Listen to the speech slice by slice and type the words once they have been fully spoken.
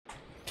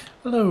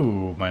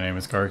Hello, my name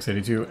is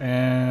Garx82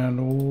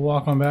 and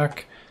welcome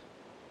back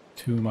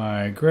to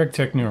my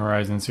Gregtech New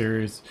Horizons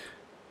series.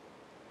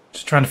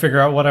 Just trying to figure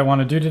out what I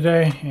want to do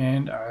today,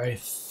 and I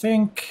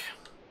think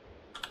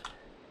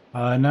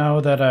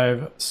now that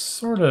I've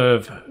sort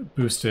of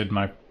boosted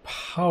my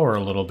power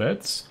a little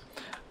bit,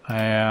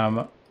 I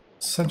am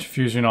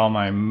centrifuging all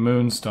my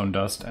moonstone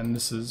dust, and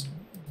this is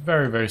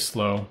very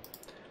slow,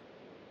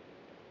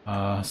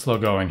 slow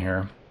going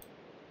here.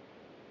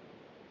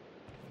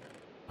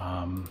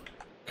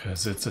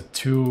 Because it's a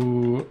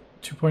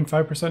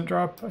 2.5%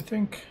 drop, I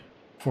think,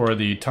 for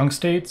the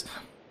tungstates.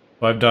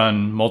 So I've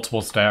done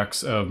multiple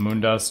stacks of moon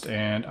dust,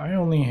 and I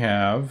only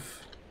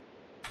have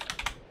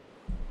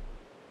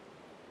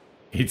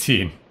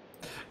 18.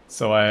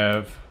 So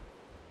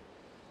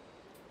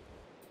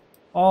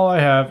all I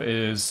have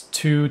is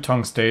 2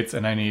 tungstates,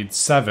 and I need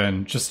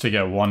 7 just to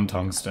get 1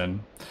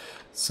 tungsten.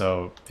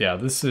 So yeah,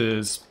 this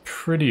is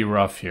pretty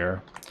rough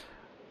here.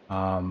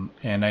 And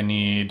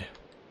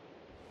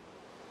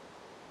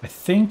I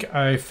think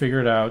I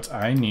figured out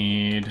I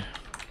need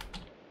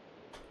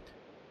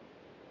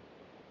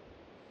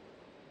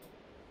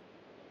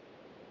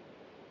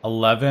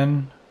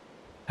 11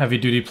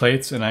 heavy-duty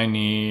plates, and I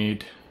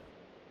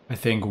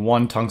think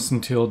 1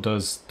 tungsten steel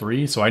does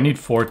 3, so I need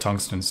 4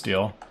 tungsten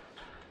steel.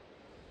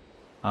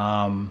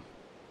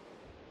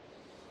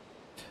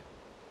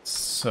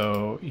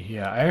 So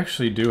yeah, I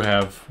actually do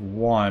have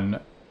 1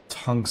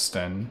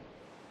 tungsten,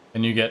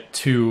 and you get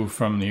 2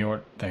 from the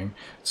ore thing.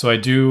 So I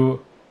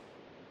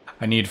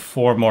need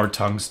 4 more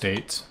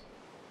tungstates,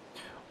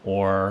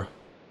 or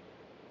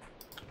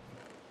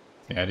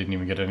yeah, I didn't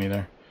even get any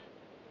there.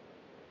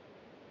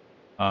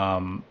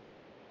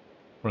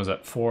 What is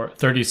that?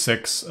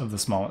 36 of the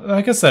small.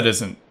 I guess that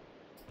isn't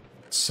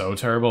so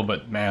terrible,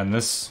 but man,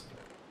 this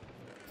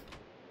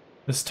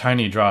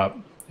tiny drop.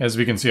 As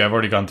we can see, I've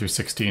already gone through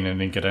 16 and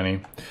didn't get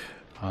any.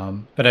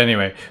 But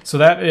anyway, so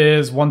that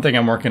is one thing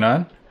I'm working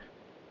on.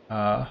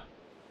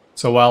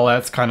 So while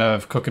that's kind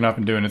of cooking up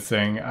and doing its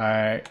thing,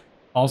 I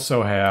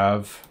also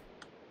have,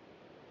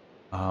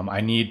 I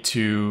need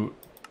to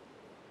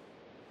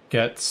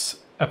get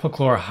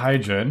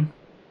epichlorohydrin,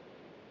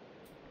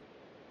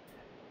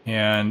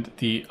 and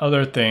the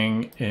other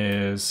thing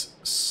is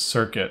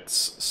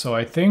circuits. So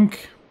I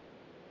think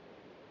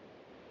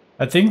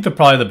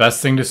probably the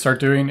best thing to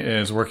start doing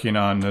is working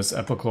on this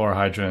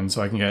epichlorohydrin,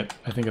 so I can get,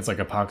 I think it's like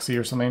epoxy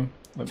or something.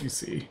 Let me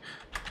see.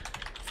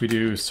 If we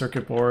do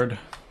circuit board.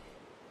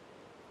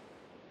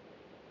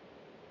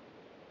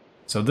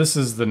 So this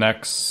is the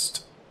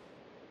next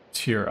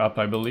tier up,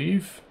 I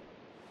believe.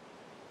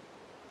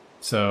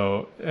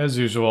 So as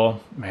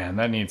usual, man,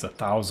 that needs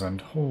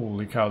 1,000.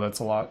 Holy cow, that's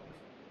a lot.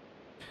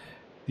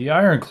 The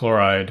iron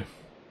chloride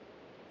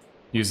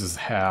uses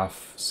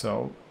half,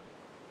 so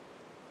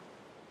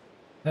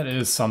that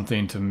is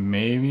something to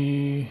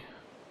maybe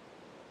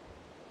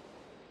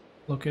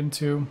look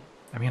into.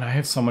 I mean, I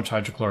have so much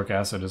hydrochloric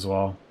acid as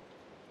well,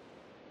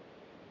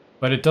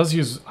 but it does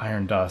use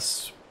iron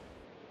dust.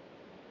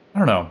 I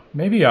don't know.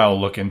 Maybe I'll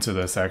look into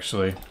this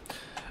actually.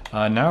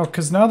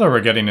 Because now that we're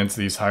getting into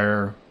these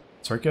higher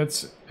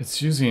circuits, it's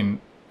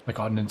using like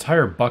an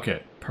entire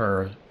bucket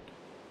per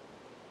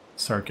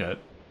circuit.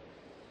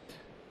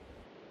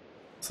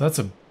 So that's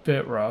a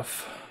bit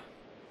rough.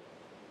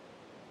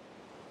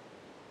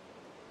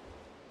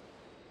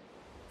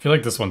 I feel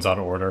like this one's out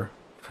of order.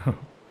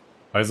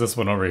 Why is this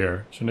one over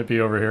here? Shouldn't it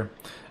be over here?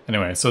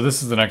 Anyway, so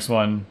this is the next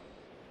one.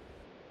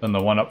 Then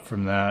the one up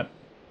from that.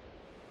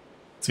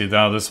 See,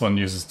 now this one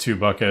uses 2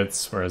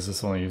 buckets, whereas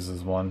this only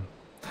uses 1.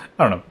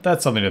 I don't know.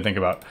 That's something to think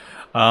about.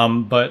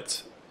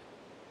 But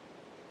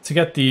to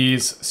get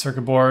these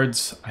circuit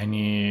boards, I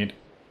need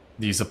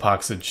these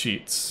epoxide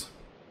sheets,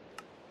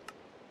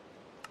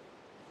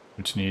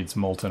 which needs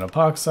molten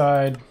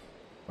epoxide,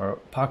 or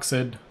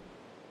epoxide,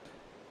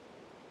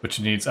 which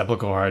needs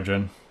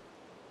epichlorohydrin.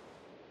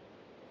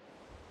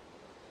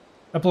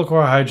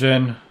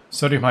 Epichlorohydrin,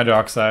 sodium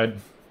hydroxide,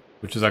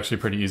 which is actually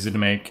pretty easy to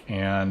make,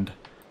 and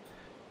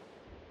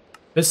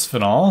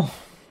bisphenol.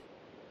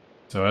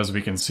 So as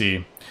we can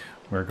see,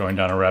 we're going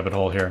down a rabbit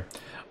hole here.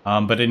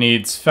 But it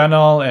needs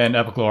phenol and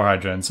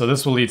epichlorohydrin. So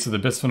this will lead to the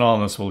bisphenol,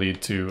 and this will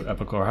lead to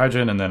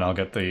epichlorohydrin, and then I'll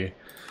get the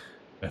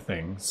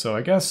thing. So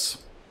I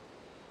guess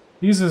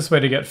the easiest way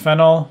to get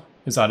phenol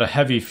is out of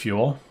heavy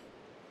fuel.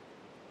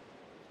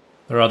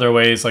 There are other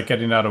ways, like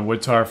getting out of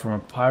wood tar from a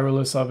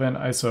pyrolysis oven,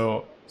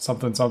 iso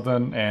something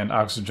something, and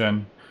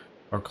oxygen,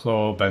 or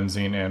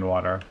chlorobenzene and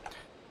water.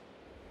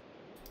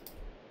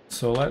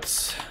 So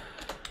let's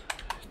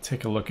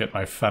take a look at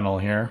my phenol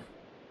here.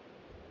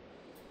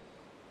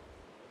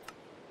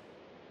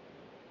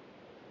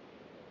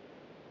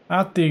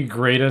 Not the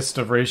greatest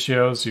of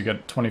ratios, you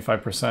get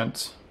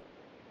 25%.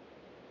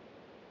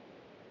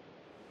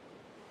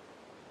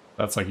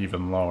 That's like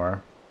even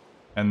lower.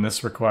 And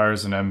this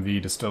requires an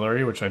MV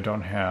distillery, which I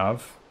don't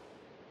have.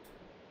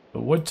 The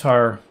wood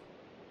tar,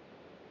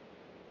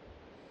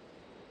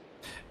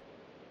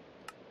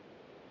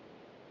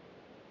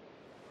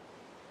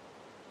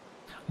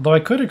 although I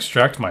could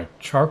extract my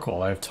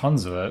charcoal, I have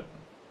tons of it.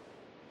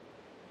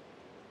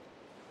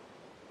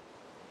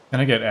 Can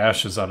I get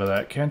ashes out of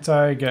that? Can't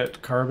I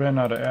get carbon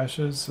out of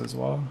ashes as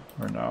well?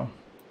 Or no?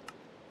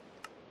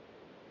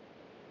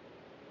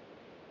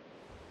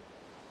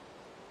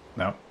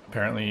 No,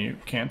 apparently you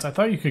can't. I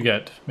thought you could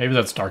get... Maybe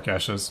that's dark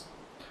ashes.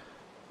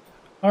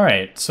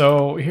 Alright,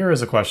 so here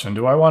is a question.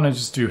 Do I want to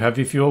just do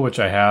heavy fuel, which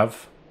I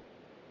have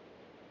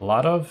a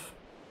lot of?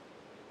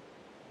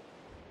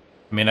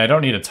 I mean, I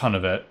don't need a ton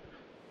of it.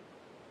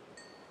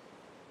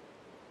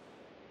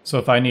 So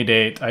if I need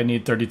 8, I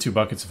need 32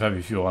 buckets of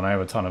heavy fuel, and I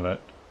have a ton of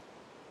it.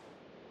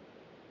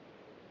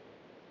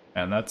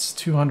 And that's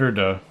 200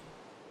 to...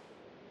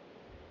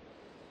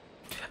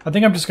 I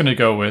think I'm just going to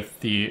go with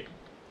the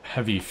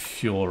heavy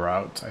fuel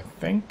route, I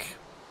think.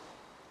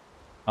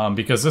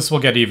 Because this will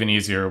get even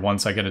easier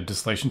once I get a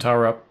distillation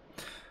tower up.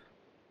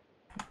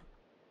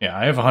 Yeah,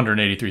 I have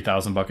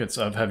 183,000 buckets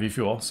of heavy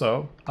fuel,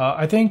 so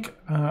I think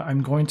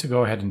I'm going to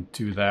go ahead and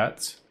do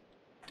that.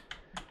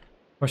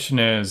 Question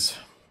is,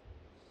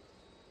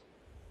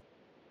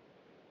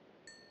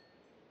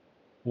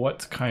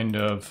 what kind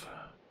of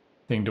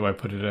thing do I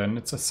put it in?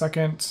 It's a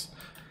second.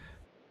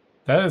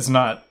 That is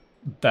not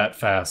that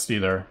fast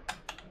either.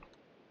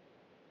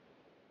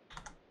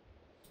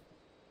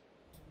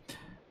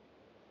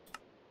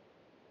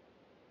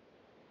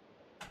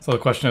 So the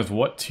question is,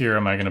 what tier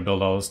am I going to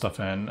build all this stuff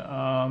in?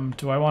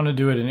 Do I want to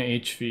do it in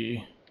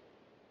HV?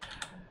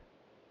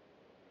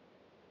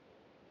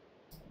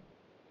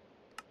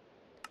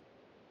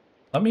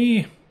 Let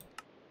me...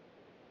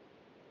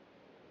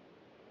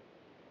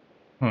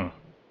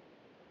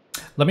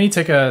 Let me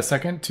take a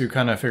second to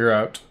kind of figure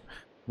out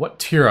what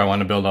tier I want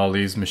to build all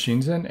these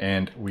machines in,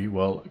 and we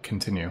will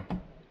continue.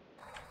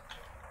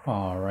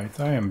 Alright,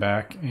 I am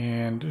back,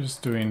 and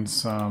just doing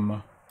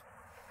some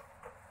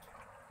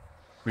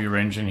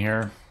rearranging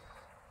here.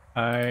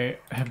 I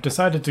have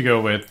decided to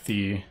go with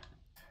the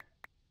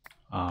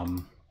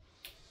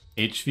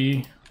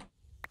HV,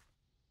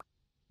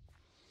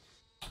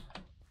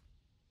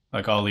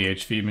 like all the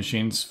HV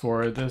machines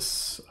for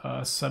this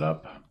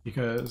setup,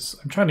 because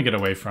I'm trying to get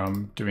away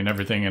from doing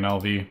everything in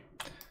LV.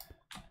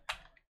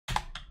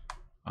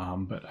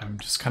 But I'm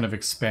just kind of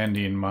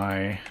expanding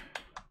my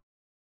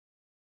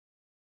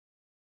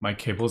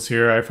cables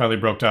here. I finally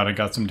broke down and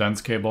got some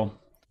dense cable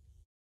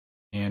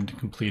and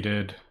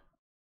completed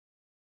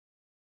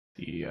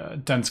the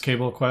dense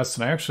cable quest,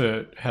 and I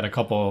actually had a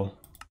couple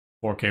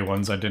 4K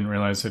ones I didn't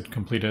realize had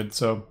completed,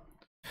 so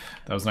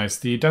that was nice.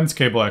 The dense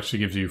cable actually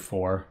gives you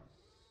 4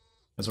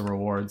 as a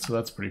reward, so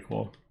that's pretty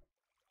cool.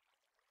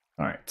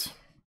 Alright.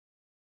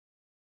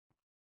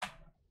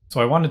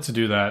 So I wanted to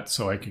do that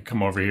so I could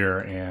come over here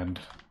and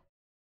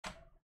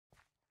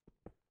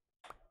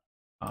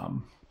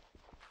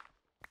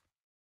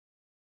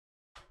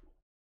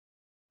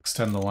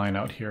extend the line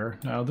out here.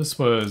 Now this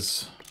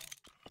was...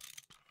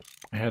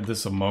 I had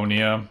this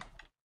ammonia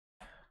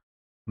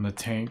in the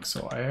tank,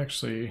 so I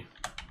actually...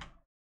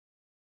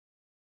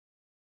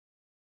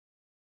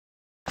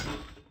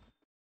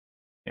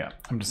 Yeah,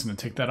 I'm just going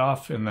to take that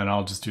off, and then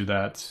I'll just do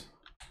that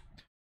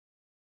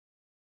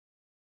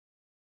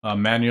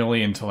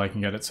manually until I can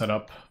get it set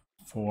up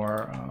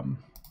for...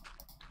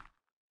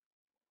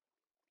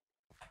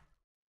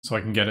 so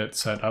I can get it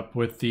set up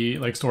with the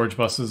like storage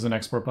buses and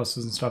export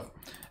buses and stuff.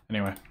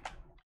 Anyway.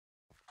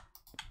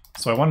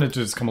 So I wanted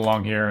to just come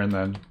along here, and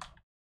then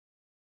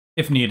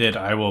if needed,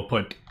 I will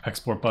put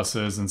export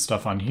buses and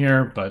stuff on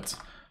here, but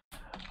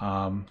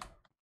I'm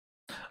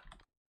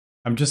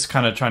just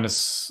kind of trying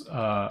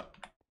to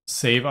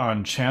save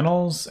on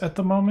channels at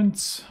the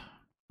moment,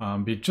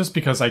 just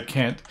because I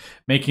can't...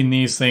 Making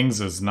these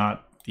things is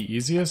not the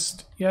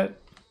easiest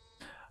yet,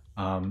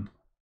 so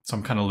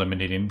I'm kind of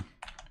limiting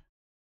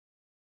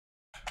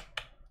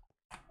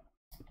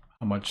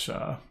how much,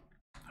 how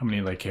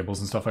many like cables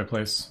and stuff I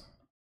place.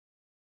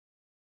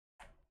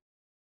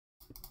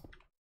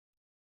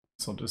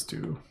 So I'll just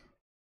do...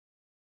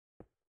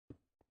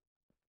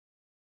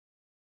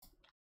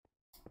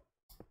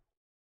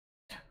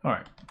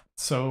 Alright,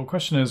 so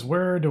question is,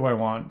 where do I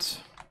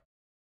want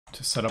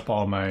to set up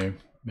all my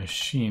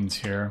machines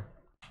here?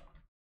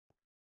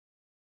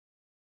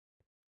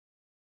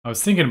 I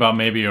was thinking about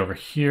maybe over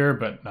here,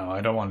 but no, I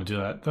don't want to do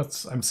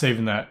that. I'm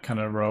saving that kind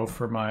of row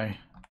for my...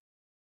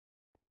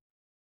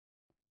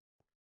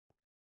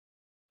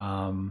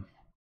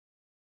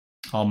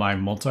 all my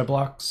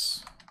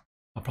multi-blocks.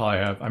 I'll probably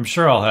have... I'm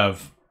sure I'll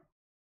have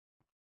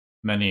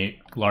many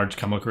large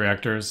chemical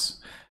reactors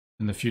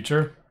in the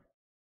future.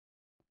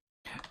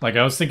 Like,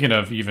 I was thinking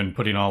of even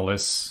putting all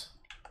this...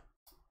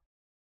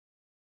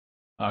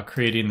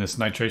 creating this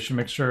nitration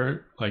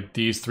mixture, like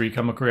these 3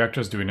 chemical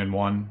reactors, doing in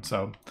one,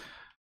 so...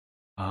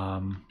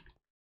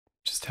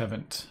 just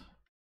haven't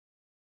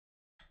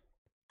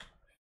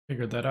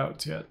figured that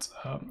out yet.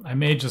 I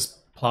may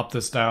just plop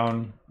this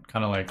down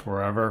kind of like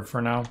wherever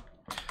for now,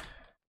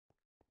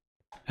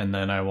 and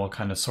then I will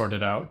kind of sort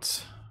it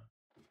out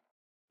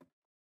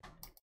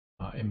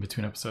in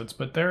between episodes.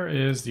 But there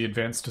is the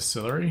advanced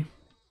distillery.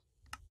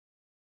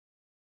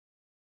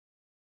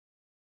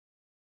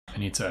 I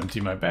need to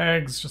empty my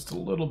bags just a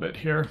little bit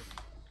here.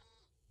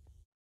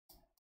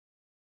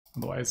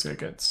 Otherwise it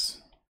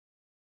gets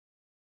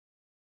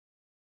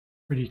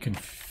pretty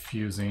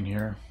confusing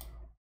here.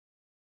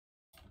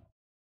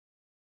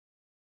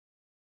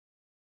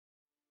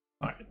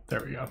 All right,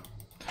 there we go.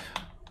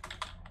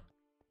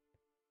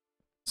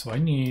 So I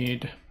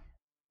need,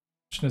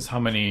 question is how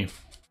many,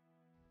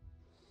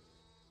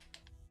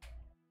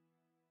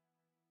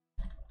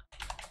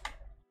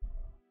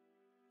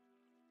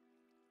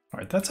 all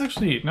right, that's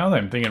actually, now that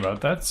I'm thinking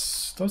about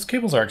it, those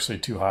cables are actually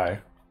too high.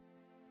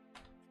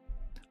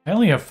 I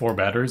only have 4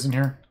 batteries in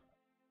here.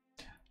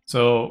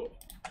 So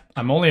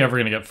I'm only ever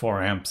gonna get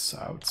 4 amps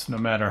out, no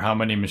matter how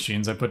many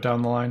machines I put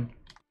down the line.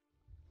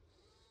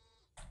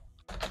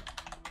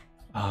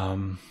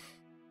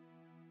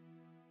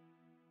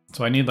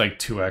 So I need like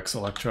 2x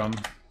Electrum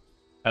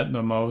at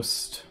the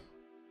most.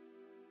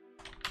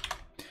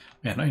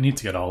 Man, I need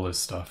to get all this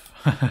stuff.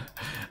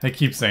 I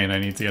keep saying I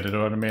need to get it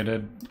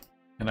automated,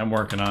 and I'm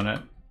working on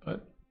it,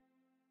 but...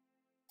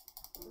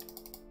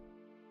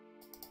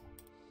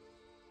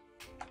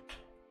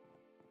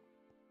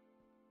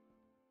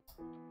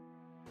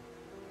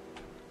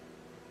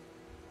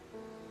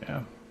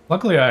 yeah.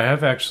 Luckily, I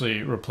have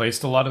actually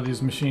replaced a lot of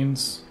these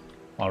machines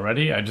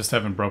already. I just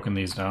haven't broken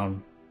these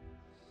down.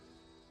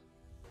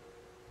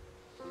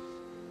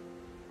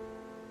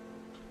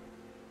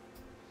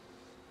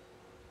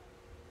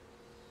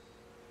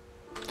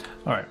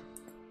 All right,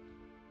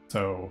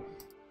 so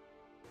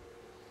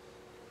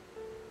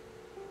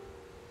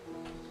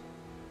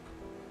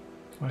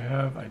do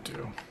I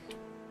do.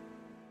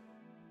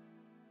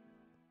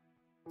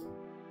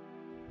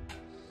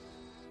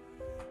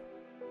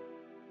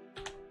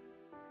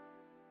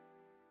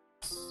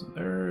 So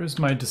there's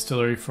my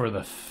distillery for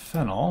the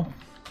phenol.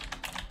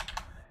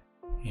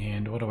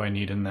 And what do I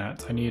need in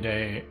that? I need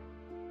a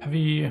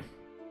heavy...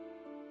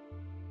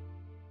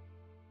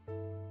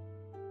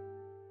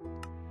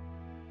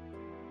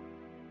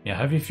 yeah,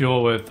 heavy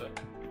fuel with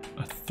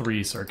a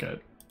 3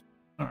 circuit.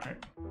 All right.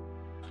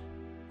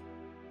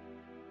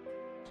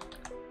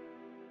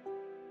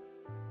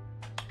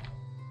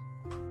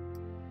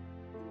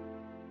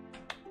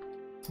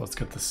 So let's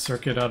get the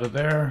circuit out of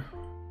there.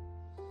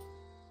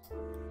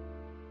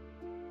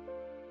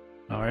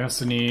 Now I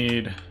also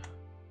need...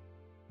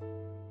 I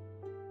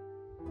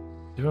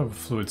do have a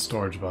fluid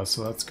storage bus,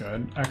 so that's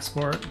good.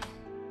 Export.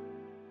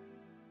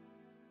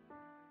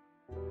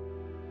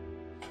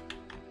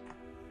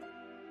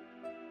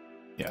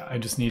 Yeah, I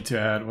just need to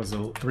add, was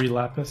it 3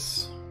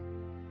 lapis?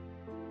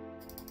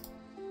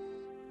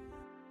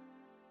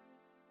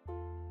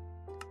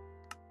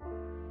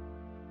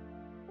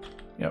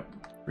 Yep,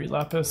 3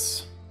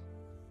 lapis.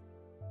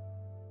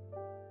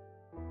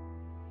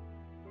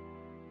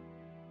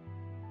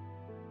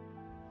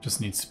 Just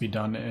needs to be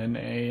done in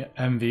a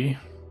MV.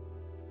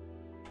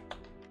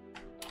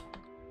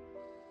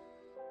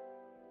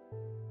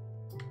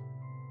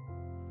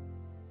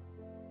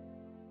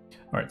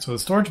 All right, so the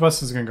storage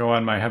bus is going to go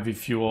on my heavy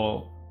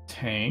fuel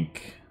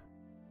tank.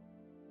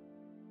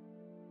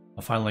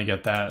 I'll finally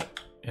get that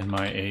in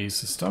my A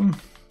system.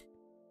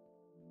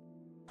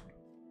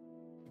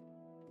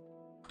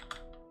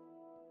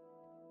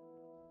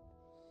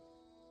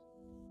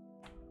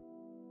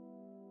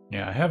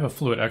 Yeah, I have a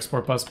fluid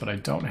export bus, but I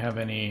don't have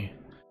a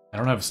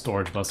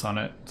storage bus on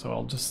it, so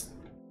I'll just...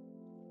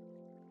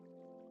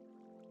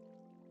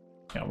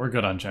 yeah, we're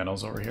good on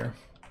channels over here.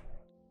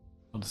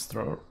 I'll just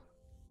throw it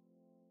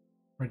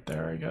right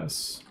there, I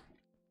guess.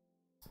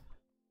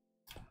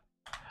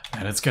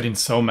 And it's getting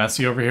so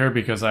messy over here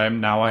because I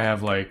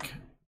have like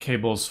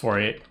cables for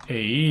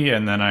AE,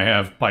 and then I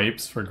have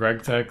pipes for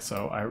Gregtech,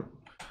 so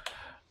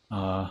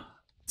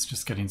it's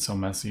just getting so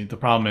messy. The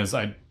problem is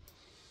I'm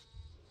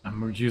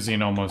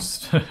using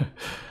almost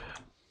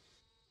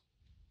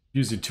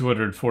using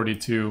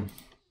 242.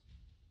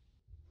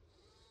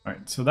 All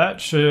right, so that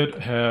should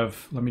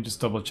have, let me just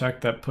double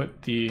check, that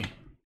put the,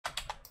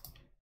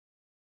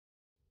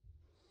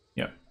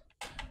 yep.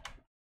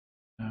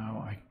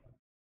 Now I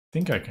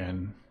think I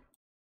can,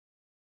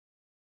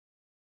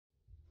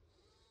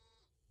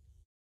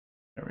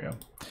 there we go.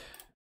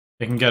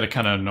 It can get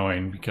kind of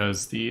annoying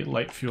because the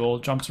light fuel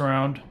jumps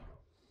around.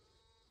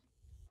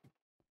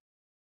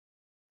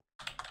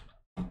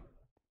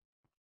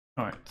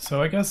 All right,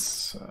 so I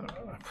guess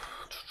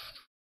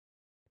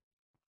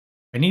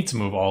I need to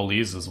move all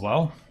these as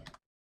well.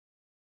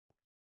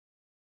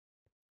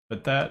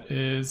 But that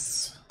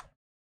is,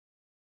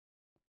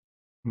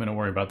 I'm gonna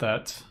worry about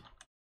that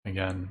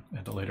again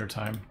at a later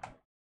time.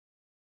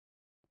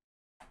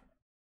 I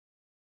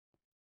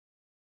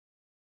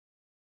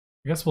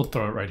guess we'll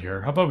throw it right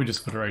here. How about we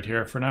just put it right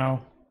here for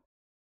now?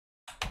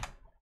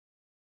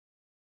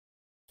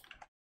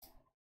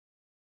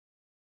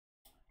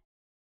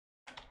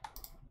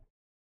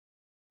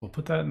 We'll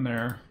put that in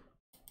there.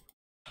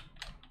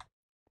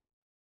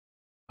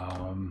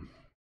 I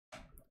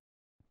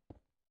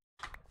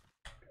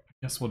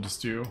guess we'll just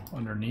do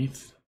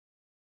underneath.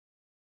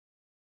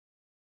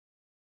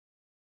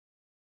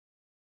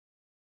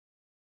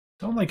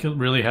 Don't like it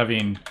really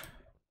having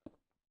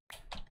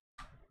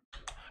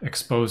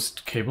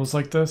exposed cables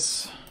like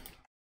this.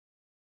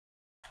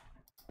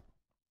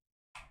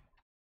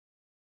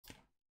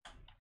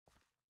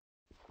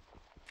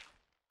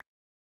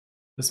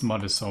 This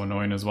mud is so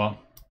annoying as well.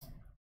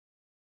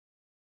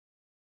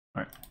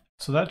 All right,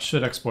 so that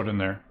should export in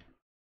there,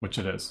 which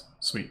it is.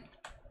 Sweet.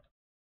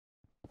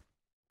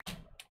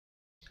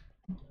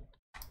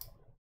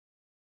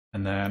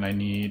 And then I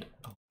need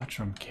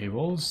electrum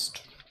cables.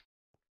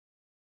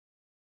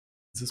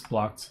 Is this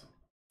blocked?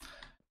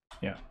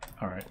 Yeah,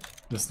 all right,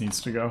 this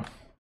needs to go.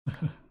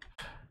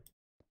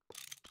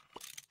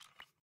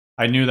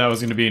 I knew that was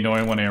going to be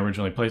annoying when I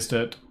originally placed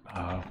it,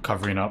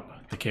 covering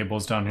up the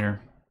cables down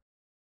here,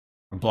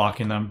 or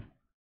blocking them.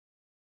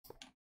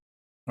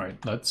 All right,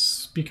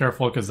 let's be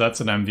careful because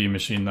that's an MV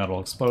machine that'll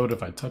explode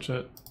if I touch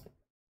it.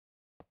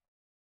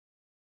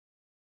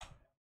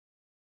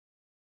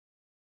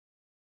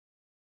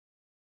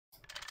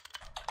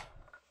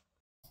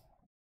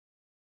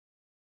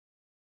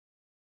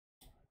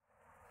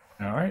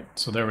 All right,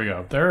 so there we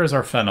go. There is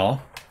our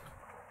phenol.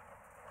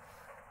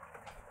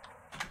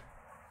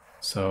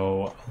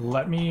 So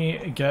let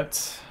me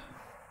get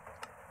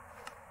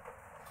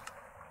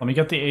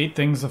the 8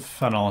 things of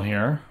phenol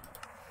here.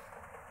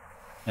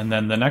 And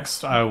then the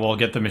next I will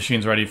get the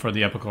machines ready for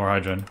the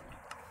epichlorohydrin.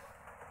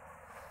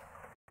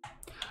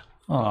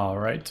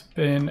 Alright,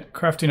 been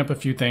crafting up a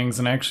few things,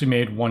 and I actually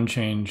made one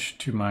change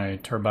to my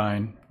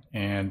turbine,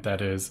 and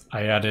that is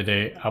I added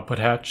a output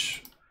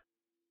hatch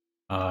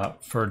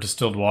for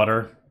distilled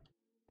water,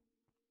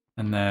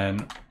 and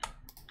then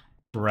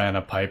ran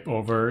a pipe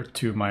over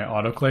to my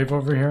autoclave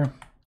over here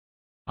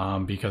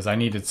because I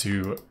needed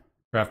to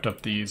craft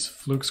up these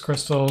flukes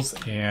crystals,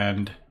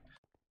 and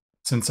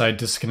since I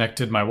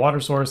disconnected my water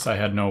source, I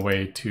had no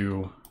way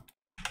to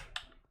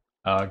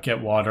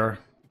get water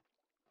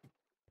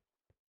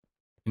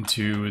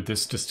into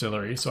this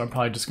distillery. So I'm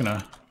probably just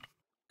gonna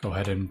go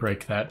ahead and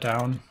break that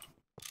down.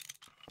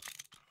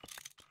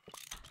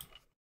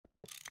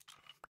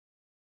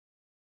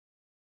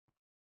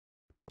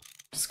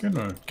 Just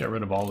gonna get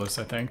rid of all this,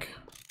 I think.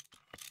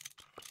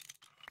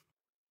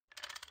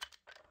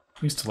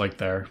 At least to like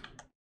there.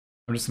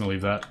 I'm just gonna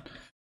leave that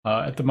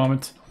at the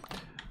moment.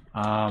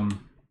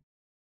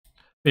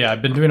 Yeah,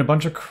 I've been doing a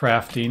bunch of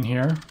crafting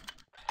here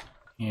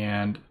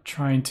and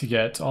trying to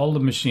get all the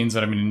machines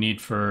that I'm going to need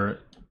for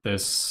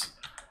this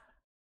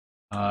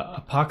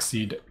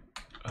epoxied,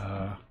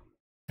 I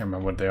can't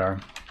remember what they are,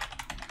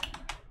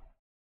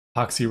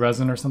 epoxy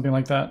resin or something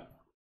like that.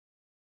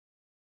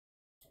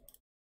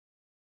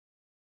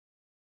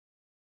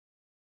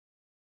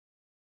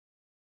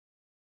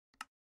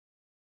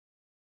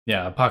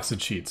 Yeah,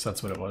 epoxid sheets,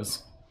 that's what it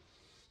was.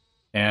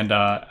 And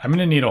I'm going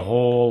to need a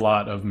whole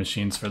lot of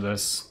machines for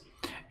this.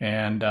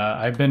 And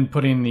I've been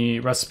putting the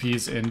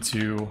recipes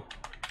into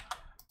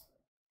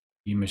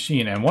the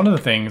machine. And one of the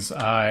things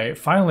I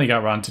finally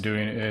got around to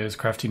doing is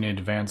crafting an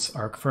advanced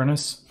arc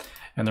furnace.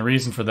 And the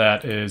reason for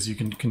that is you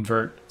can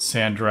convert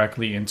sand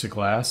directly into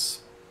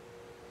glass.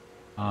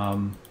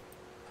 It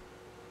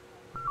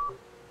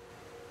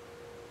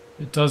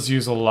does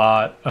use a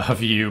lot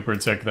of EU per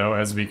tick though,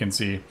 as we can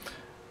see.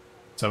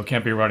 So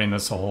can't be running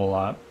this a whole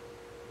lot.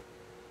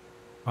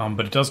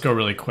 But it does go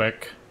really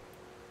quick.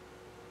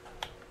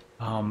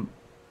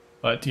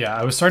 But yeah,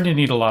 I was starting to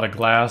need a lot of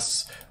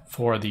glass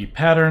for the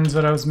patterns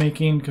that I was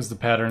making, because the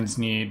patterns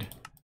need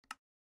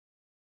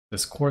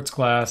this quartz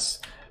glass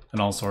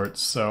and all sorts.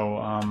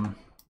 So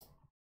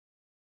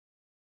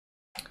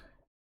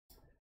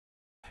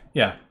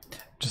yeah,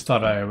 just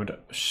thought I would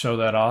show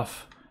that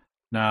off.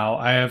 Now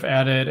I have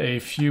added a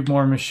few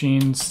more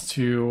machines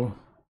to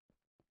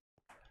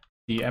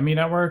the ME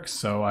network.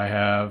 So I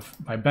have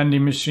my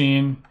bending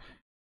machine,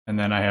 and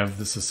then I have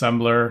this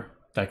assembler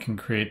that can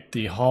create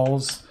the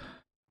hulls.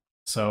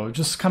 So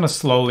just kind of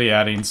slowly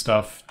adding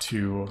stuff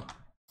to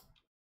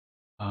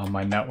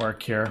my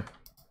network here.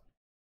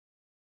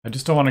 I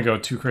just don't want to go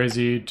too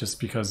crazy just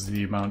because of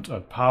the amount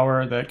of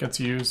power that gets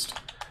used.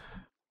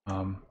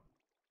 Yeah,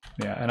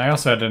 and I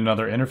also had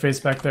another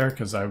interface back there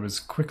because I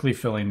was quickly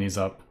filling these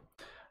up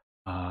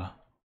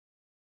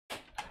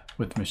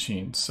with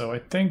machines. So I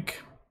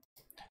think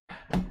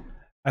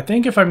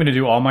if I'm going to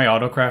do all my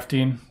auto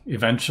crafting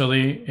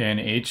eventually in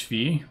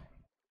HV,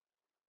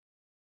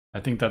 I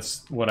think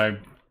that's what I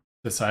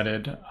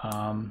decided.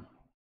 I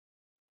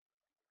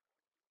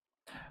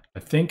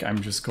think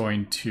I'm just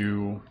going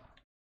to,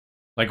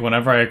 like,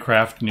 whenever I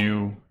craft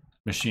new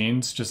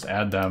machines, just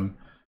add them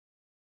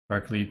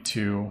directly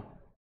to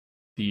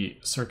the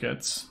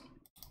circuits.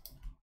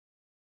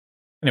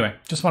 Anyway,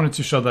 just wanted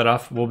to show that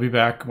off. We'll be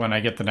back when I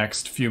get the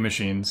next few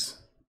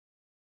machines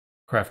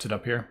crafted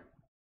up here.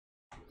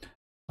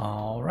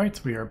 All right,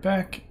 we are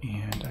back,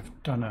 and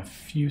I've done a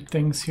few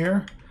things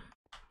here.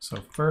 So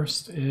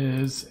first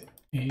is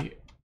a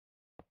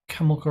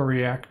chemical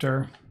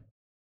reactor,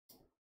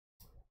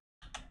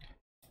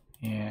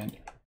 and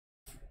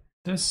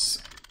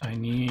this I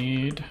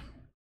need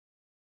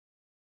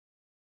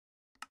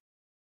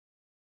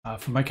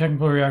for my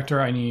chemical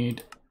reactor. I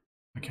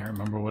can't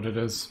remember what it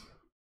is.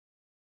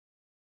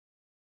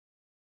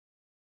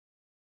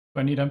 Do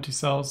I need empty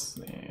cells?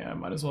 Yeah, I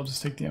might as well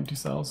just take the empty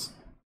cells.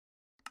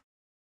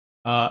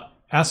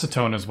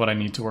 Acetone is what I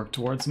need to work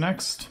towards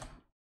next.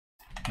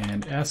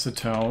 and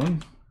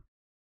acetone.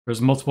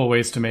 There's multiple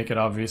ways to make it,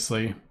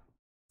 obviously.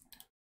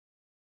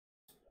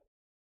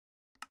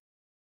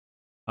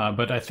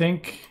 But I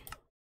think,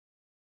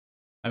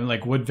 I mean,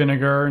 like wood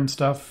vinegar and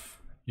stuff,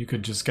 you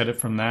could just get it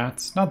from that.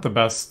 It's not the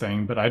best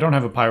thing, but I don't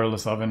have a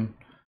pyroless oven.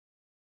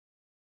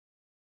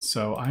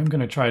 So I'm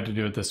going to try to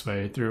do it this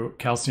way through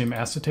calcium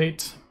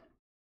acetate.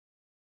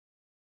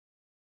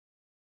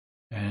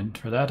 And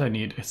for that I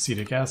need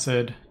acetic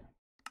acid.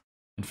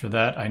 And for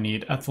that I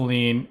need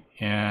ethylene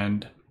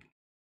and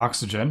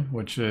oxygen,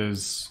 which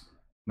is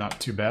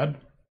not too bad.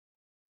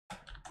 I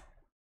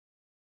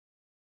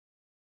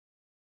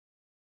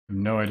have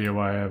no idea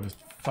why I have a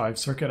 5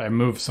 circuit. I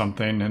moved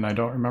something and I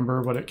don't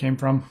remember what it came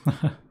from.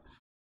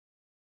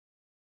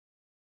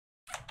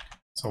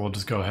 So we'll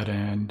just go ahead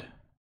and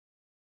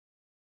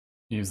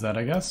use that,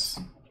 I guess.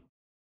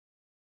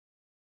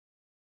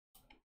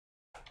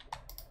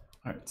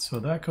 Alright, so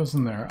that goes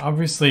in there.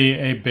 Obviously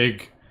a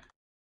big,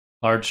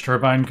 large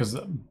turbine because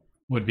it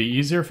would be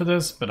easier for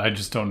this, but I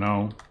just don't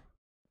know.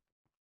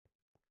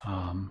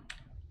 Don't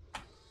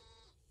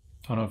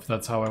know if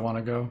that's how I want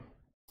to go.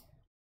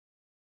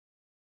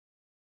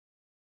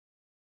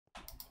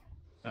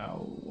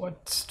 Now,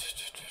 what?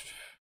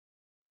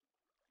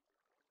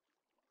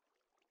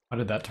 How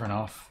did that turn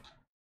off?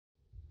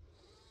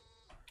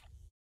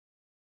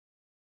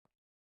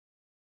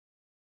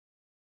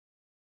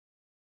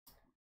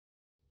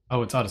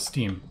 Oh, it's out of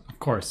steam, of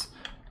course.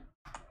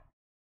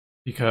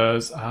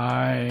 Because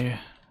I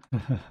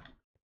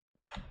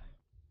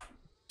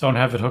don't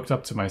have it hooked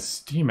up to my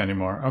Steam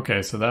anymore.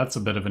 Okay, so that's a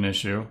bit of an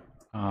issue.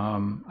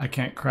 I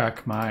can't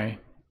crack my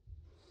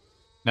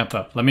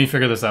naphtha. Let me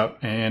figure this out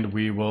and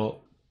we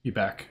will be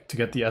back to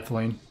get the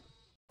ethylene.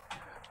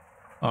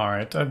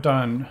 Alright, I've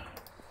done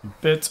a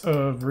bit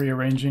of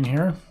rearranging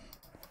here.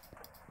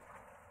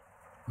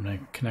 I'm going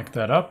to connect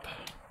that up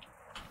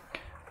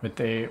with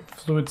a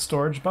fluid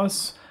storage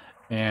bus.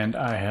 And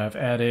I have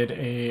added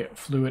a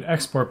fluid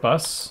export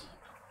bus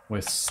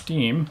with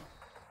steam.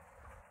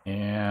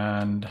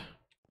 And I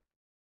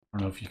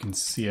don't know if you can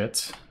see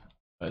it,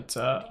 but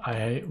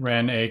I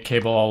ran a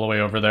cable all the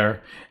way over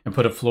there and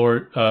put a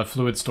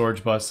fluid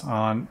storage bus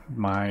on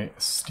my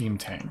steam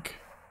tank.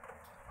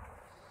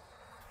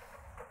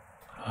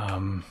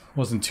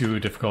 Wasn't too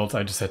difficult.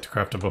 I just had to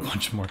craft up a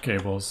bunch more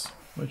cables,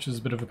 which is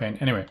a bit of a pain.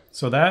 Anyway,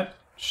 so that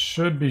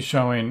should be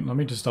showing, let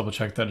me just double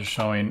check that it's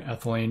showing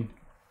ethylene.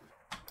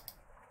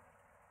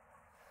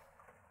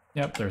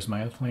 Yep, there's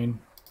my ethylene.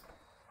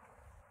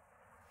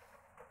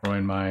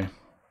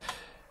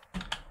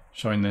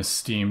 Showing this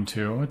steam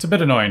too. It's a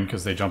bit annoying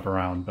because they jump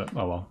around, but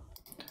oh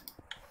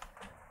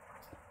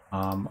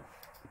well.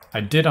 I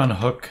did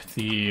unhook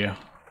this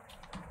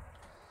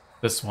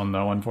one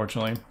though,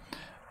 unfortunately.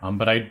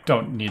 But I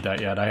don't need that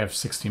yet. I have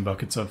 16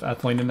 buckets of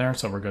ethylene in there,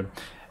 so we're good.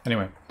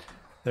 Anyway,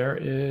 there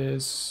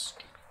is...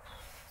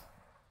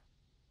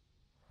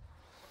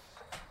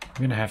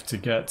 I'm gonna have to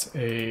get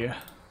a...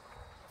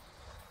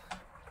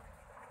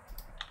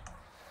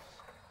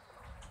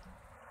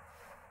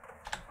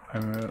 how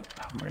am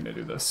I going to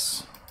do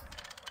this?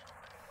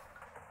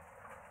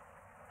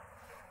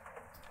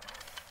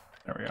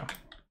 There we go.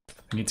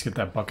 I need to get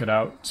that bucket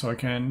out so I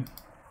can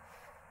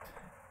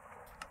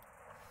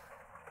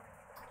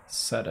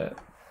set it.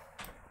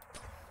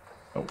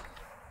 Oh.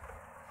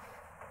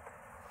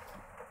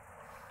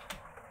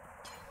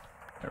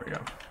 There we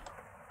go.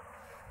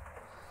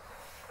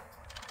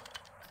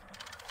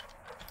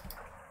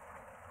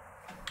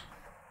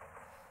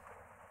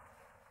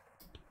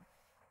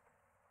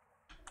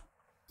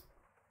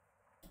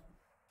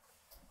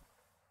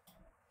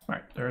 All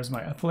right, there's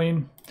my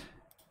ethylene.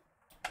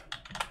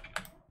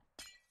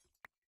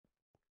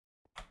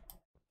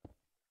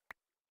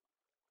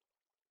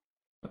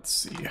 Let's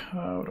see,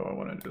 how do I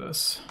want to do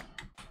this?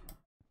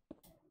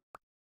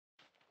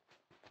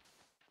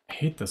 I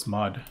hate this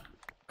mud,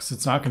 because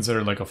it's not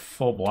considered like a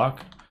full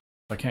block.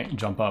 I can't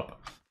jump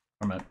up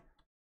from it.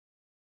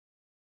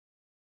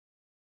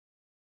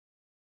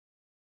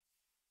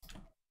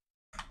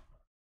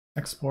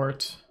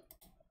 Export.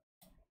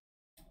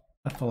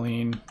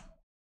 Ethylene.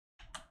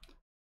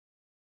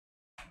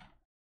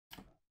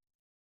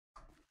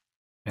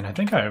 And I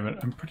think I have it.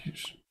 I'm pretty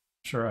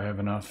sure I have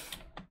enough.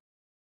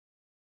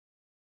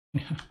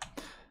 Yeah.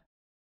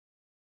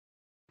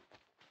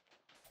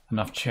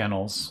 Enough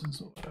channels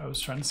is what I was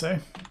trying to say.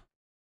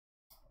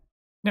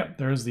 Yep,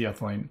 there's the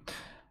ethylene.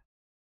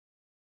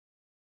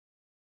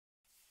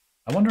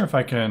 I wonder if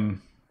I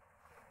can...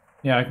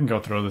 Yeah, I can go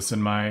throw this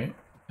in my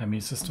ME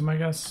system, I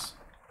guess.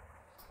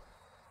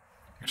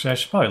 Actually, I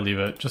should probably leave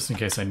it just in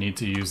case I need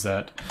to use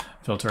that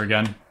filter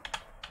again.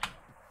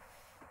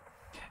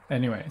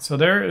 Anyway, so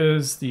there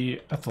is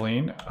the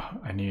ethylene.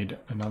 I need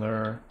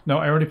another... No,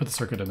 I already put the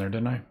circuit in there,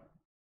 didn't I?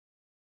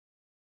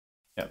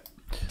 Yep.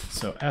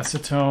 So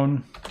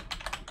acetone.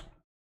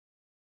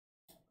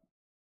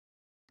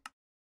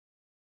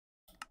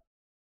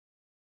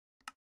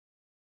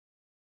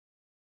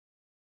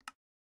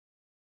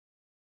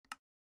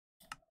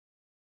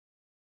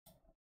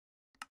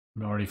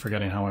 I'm already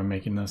forgetting how I'm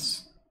making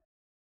this.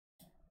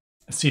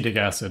 acetic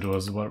acid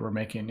was what we're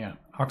making, yeah.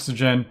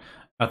 Oxygen,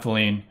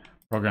 ethylene,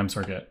 program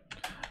circuit.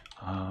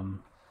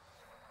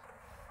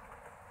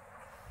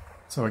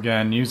 So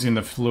again, using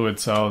the fluid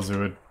cells, it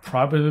would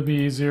probably be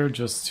easier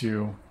just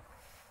to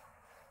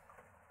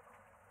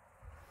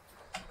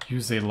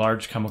use a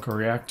large chemical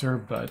reactor,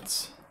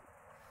 but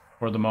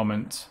for the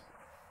moment,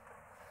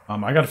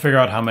 I got to figure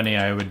out how many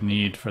I would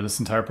need for this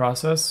entire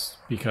process,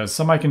 because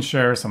some I can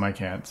share, some I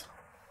can't.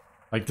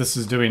 Like this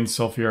is doing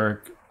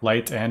sulfuric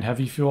light and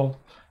heavy fuel,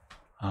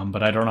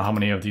 but I don't know how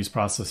many of these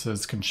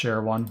processes can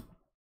share one.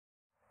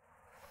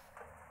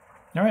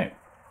 All right,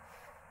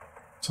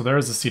 so there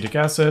is acetic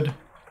acid.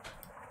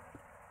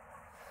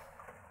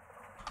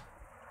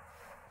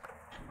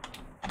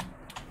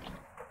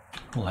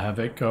 We'll have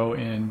it go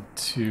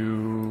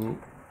into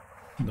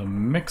the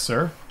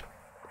mixer.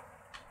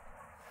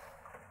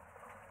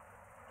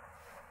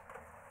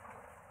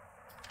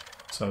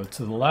 So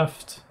to the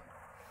left,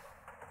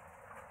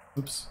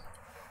 oops,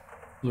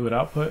 fluid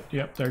output.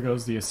 Yep, there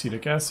goes the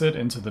acetic acid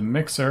into the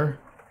mixer.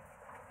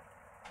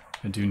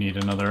 I do need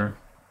another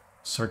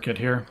circuit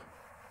here.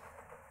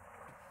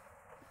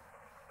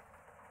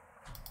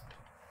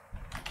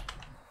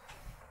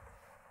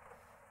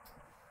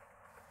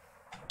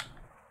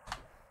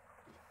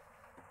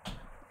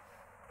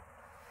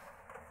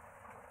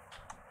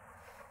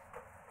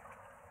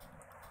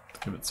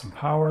 Give it some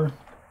power.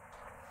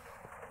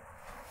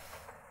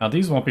 Now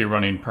these won't be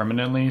running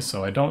permanently,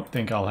 so I don't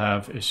think I'll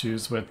have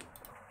issues with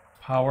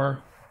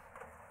power.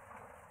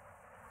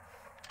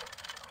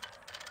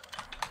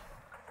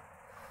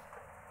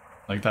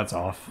 Like that's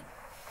off.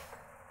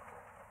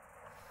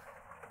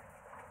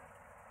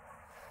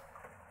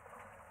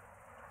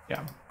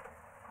 Yeah.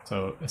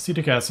 So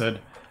acetic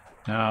acid.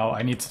 Now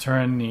I need to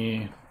turn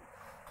the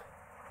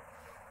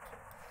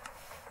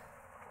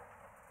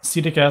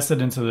acetic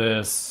acid into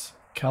this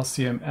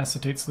calcium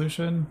acetate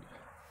solution,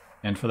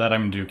 and for that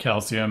I'm going to do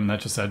calcium.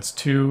 That just adds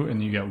 2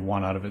 and you get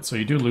 1 out of it, so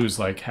you do lose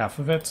like half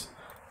of it,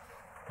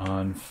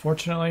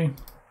 unfortunately.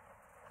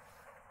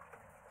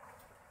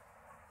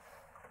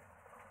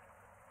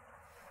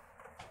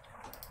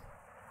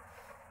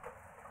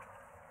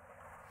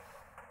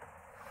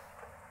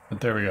 But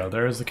there we go,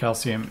 there's the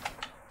calcium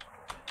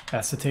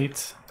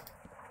acetate,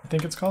 I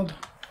think it's called.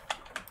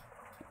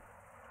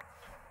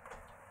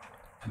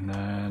 And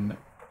then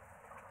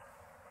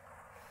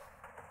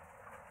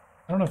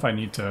I don't know if I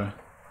need to,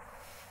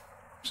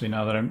 actually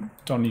now that I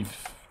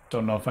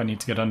don't know if I need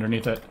to get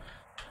underneath it.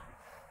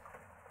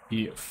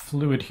 The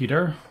fluid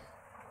heater.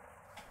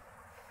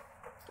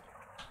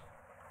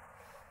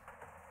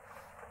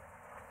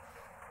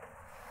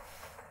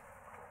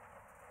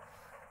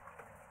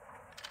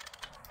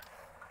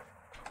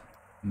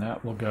 And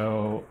that will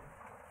go,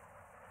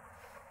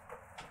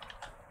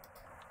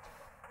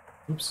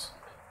 oops,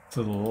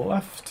 to the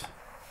left.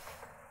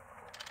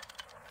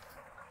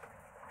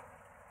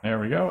 There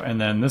we go,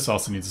 and then this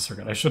also needs a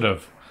circuit. I should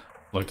have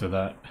looked at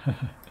that.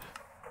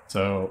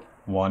 So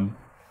 1.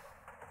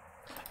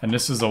 And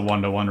this is a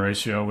 1-to-1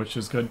 ratio, which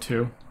is good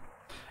too.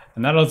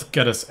 And that'll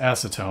get us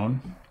acetone.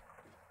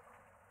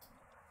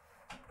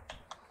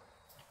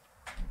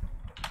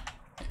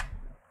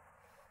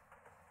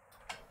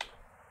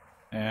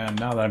 And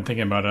now that I'm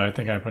thinking about it, I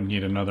think I would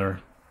need another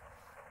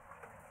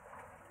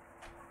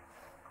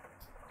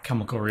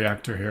chemical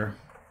reactor here.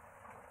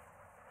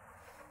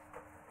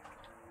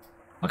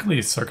 Luckily,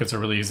 these circuits are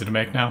really easy to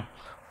make now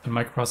in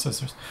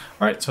microprocessors.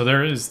 All right, so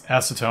there is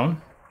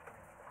acetone.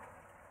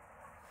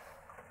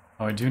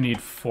 Oh, I do need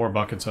 4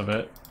 buckets of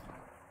it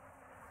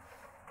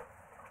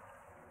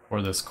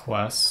for this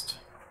quest.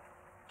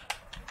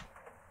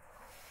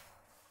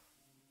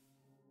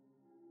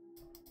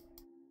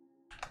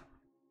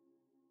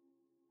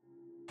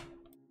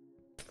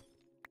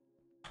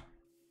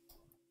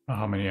 Oh,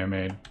 how many I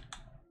made?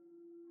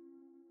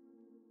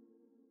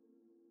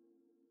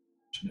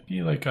 Should it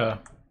be like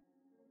a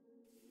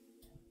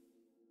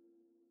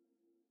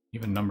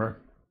even number?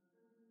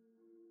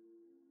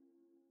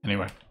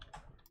 Anyway.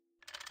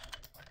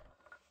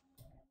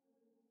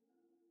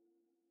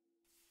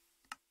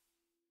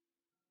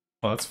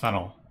 Well, that's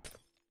phenol.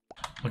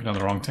 Looking at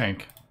the wrong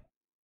tank.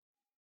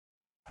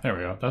 There we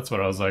go. That's what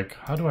I was like.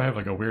 How do I have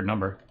like a weird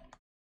number?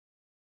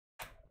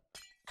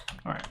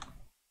 All right.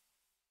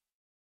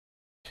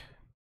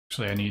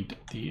 Actually, I need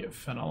the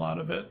phenol out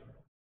of it.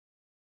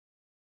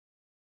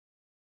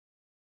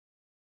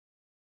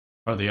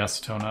 Or the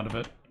acetone out of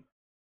it.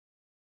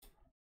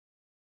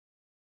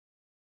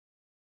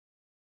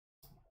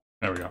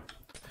 There we go.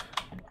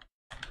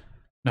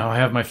 Now I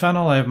have my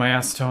phenol, I have my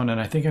acetone, and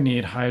I think I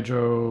need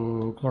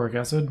hydrochloric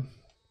acid.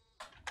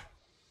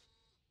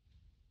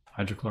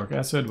 Hydrochloric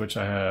acid, which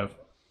I have a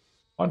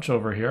bunch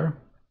over here.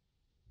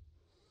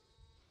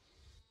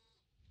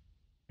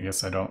 I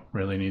guess I don't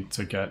really need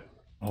to get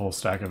a whole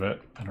stack of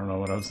it. I don't know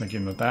what I was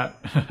thinking with that.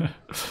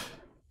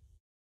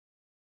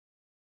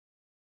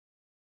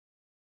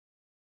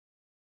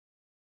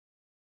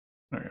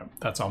 There we go.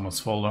 That's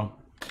almost full though.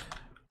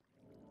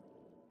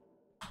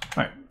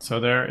 Alright, so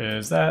there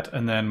is that,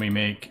 and then we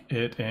make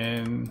it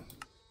in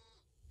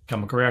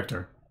chemical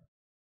reactor.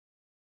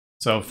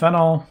 So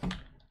phenol,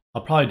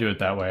 I'll probably do it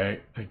that way.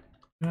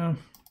 Yeah.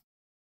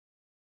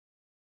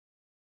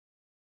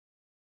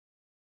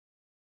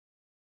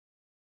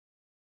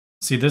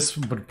 See, this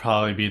would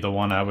probably be the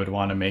one I would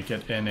want to make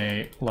it in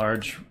a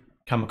large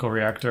chemical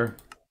reactor.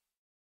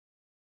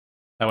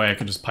 That way I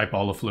can just pipe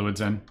all the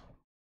fluids in.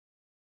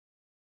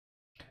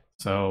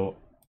 So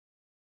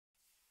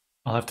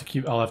I'll have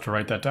to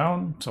write that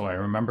down so I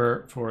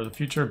remember for the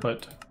future,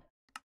 but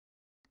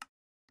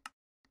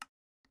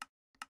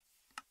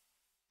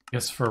I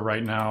guess for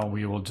right now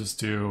we will just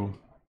do,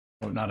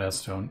 oh, not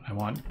acetone, I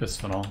want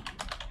bisphenol.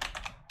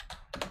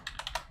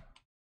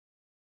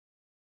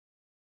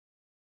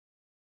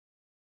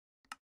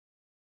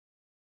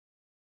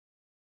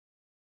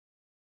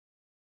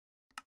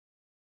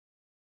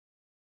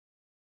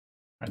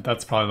 Right,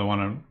 that's probably the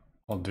one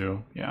I'll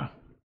do, yeah.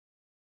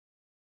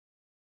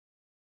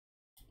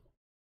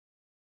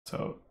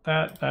 So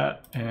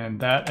that,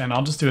 and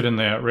I'll just do it in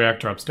the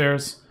reactor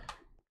upstairs.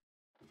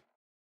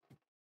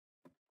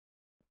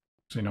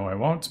 Actually, no, I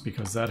won't,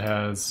 because that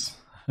has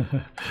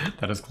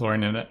that has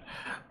chlorine in it.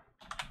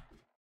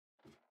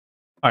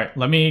 All right,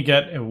 let me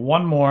get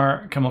one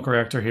more chemical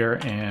reactor here,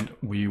 and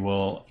we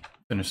will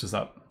finish this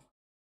up.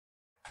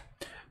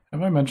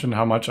 Have I mentioned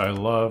how much I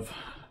love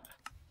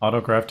auto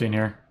crafting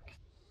here?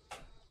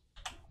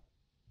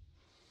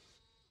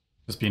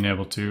 Just being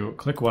able to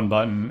click one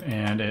button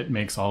and it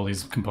makes all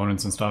these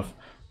components and stuff.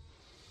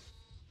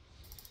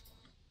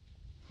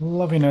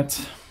 Loving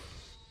it.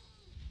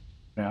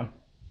 Yeah.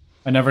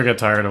 I never get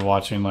tired of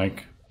watching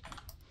like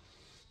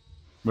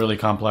really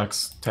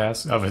complex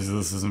tasks. Obviously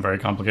this isn't very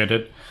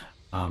complicated.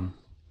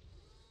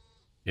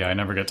 Yeah, I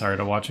never get tired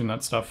of watching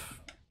that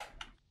stuff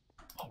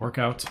all work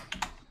out.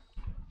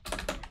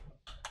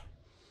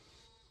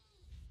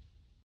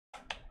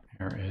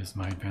 Here is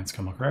my advanced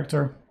chemical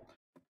reactor.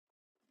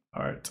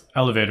 All right,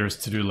 elevators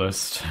to-do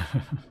list.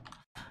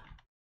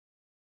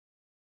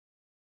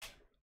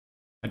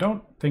 I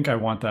don't think I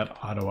want that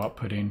auto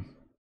outputting.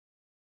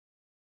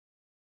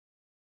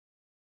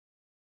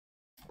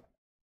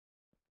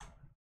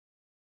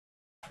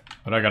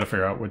 But I gotta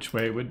figure out which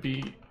way would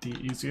be the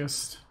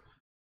easiest.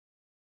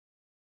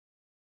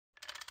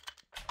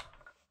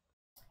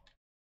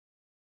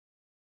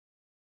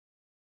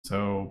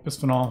 So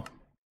bisphenol.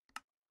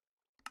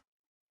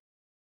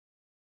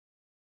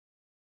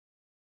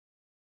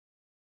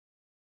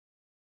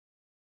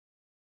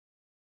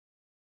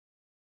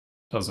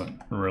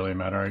 Doesn't really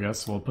matter, I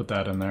guess. We'll put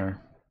that in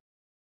there.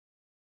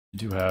 I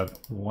do have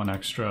one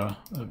extra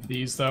of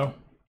these though.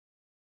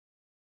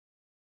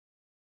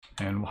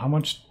 And how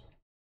much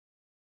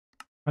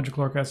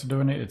hydrochloric acid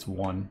do I need? It's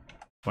 1.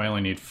 So I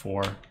only need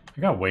 4.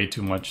 I got way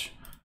too much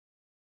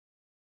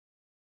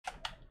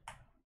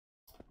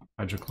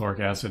hydrochloric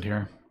acid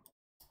here.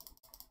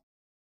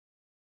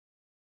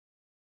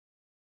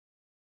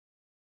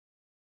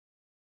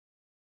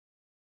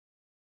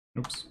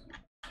 Oops.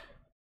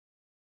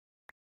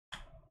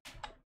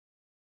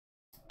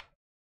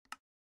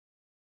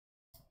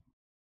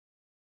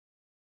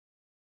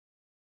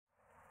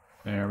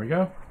 There we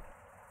go.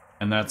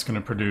 And that's going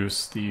to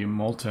produce the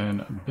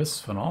molten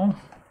bisphenol.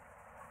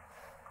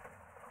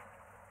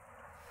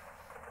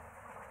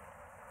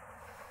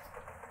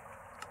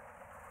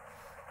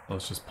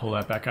 Let's just pull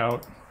that back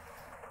out.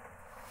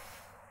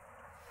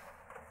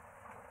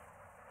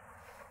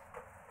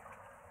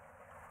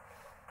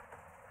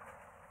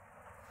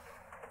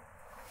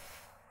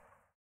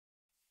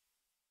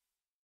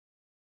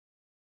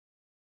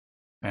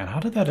 Man, how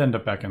did that end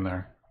up back in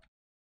there?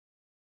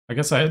 I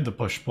guess I had the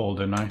push-pull,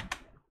 didn't I?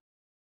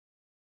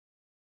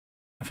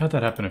 I've had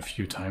that happen a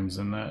few times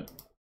and that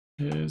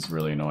is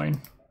really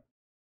annoying.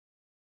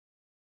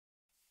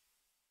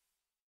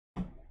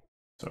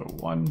 So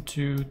 1,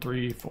 2,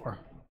 3, 4.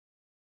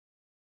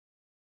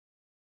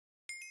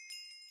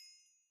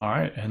 All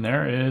right, and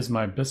there is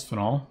my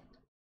bisphenol.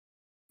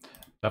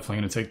 Definitely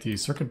going to take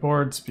these circuit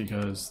boards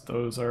because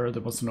those are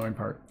the most annoying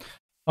part.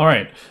 All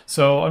right,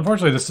 so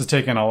unfortunately this has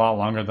taken a lot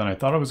longer than I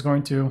thought it was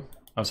going to.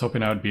 I was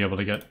hoping I would be able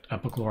to get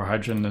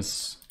epichlorohydrin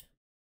this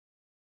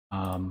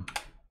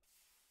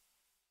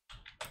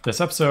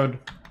epoxide,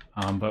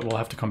 but we'll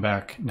have to come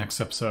back next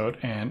episode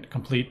and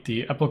complete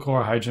the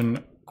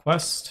epichlorohydrin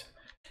quest,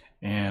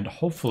 and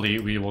hopefully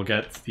we will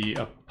get the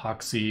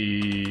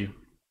epoxy,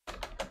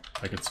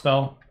 if I could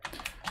spell,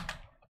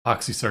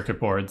 epoxy circuit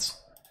boards,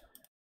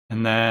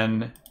 and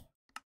then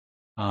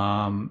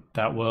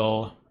that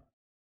will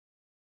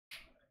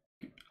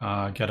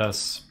get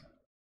us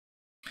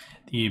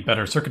the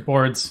better circuit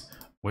boards,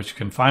 which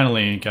can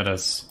finally get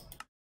us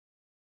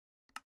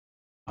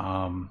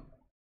the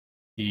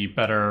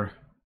better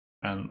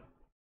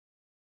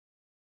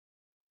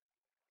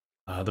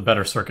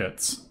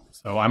circuits.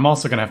 So I'm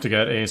also going to have to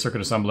get a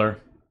circuit assembler,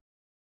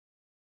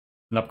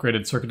 an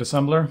upgraded circuit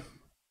assembler,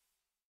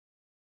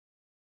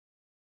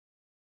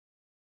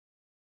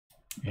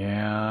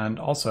 and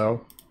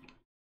also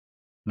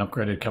an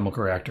upgraded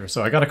chemical reactor.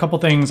 So I got a couple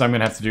things I'm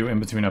going to have to do in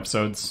between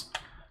episodes,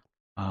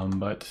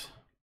 but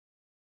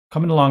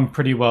coming along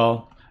pretty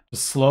well.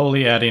 Just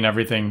slowly adding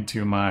everything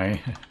to my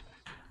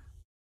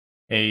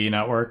AE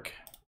network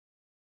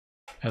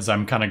as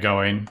I'm kind of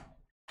going.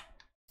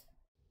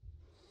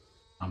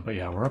 But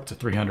yeah, we're up to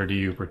 300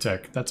 EU per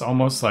tick. That's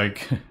almost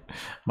like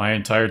my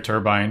entire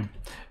turbine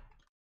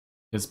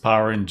is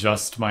powering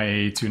just my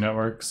AE2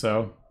 network,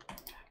 so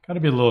gotta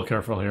be a little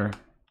careful here.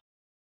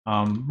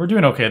 We're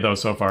doing okay though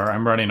so far.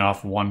 I'm running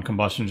off one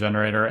combustion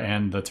generator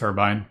and the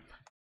turbine,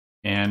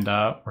 and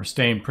we're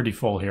staying pretty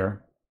full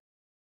here.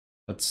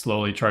 That's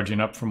slowly charging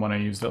up from when I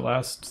used it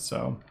last,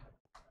 so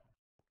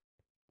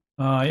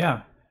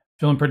yeah,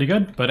 feeling pretty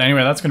good. But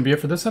anyway, that's going to be it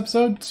for this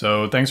episode,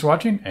 so thanks for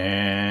watching,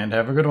 and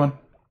have a good one.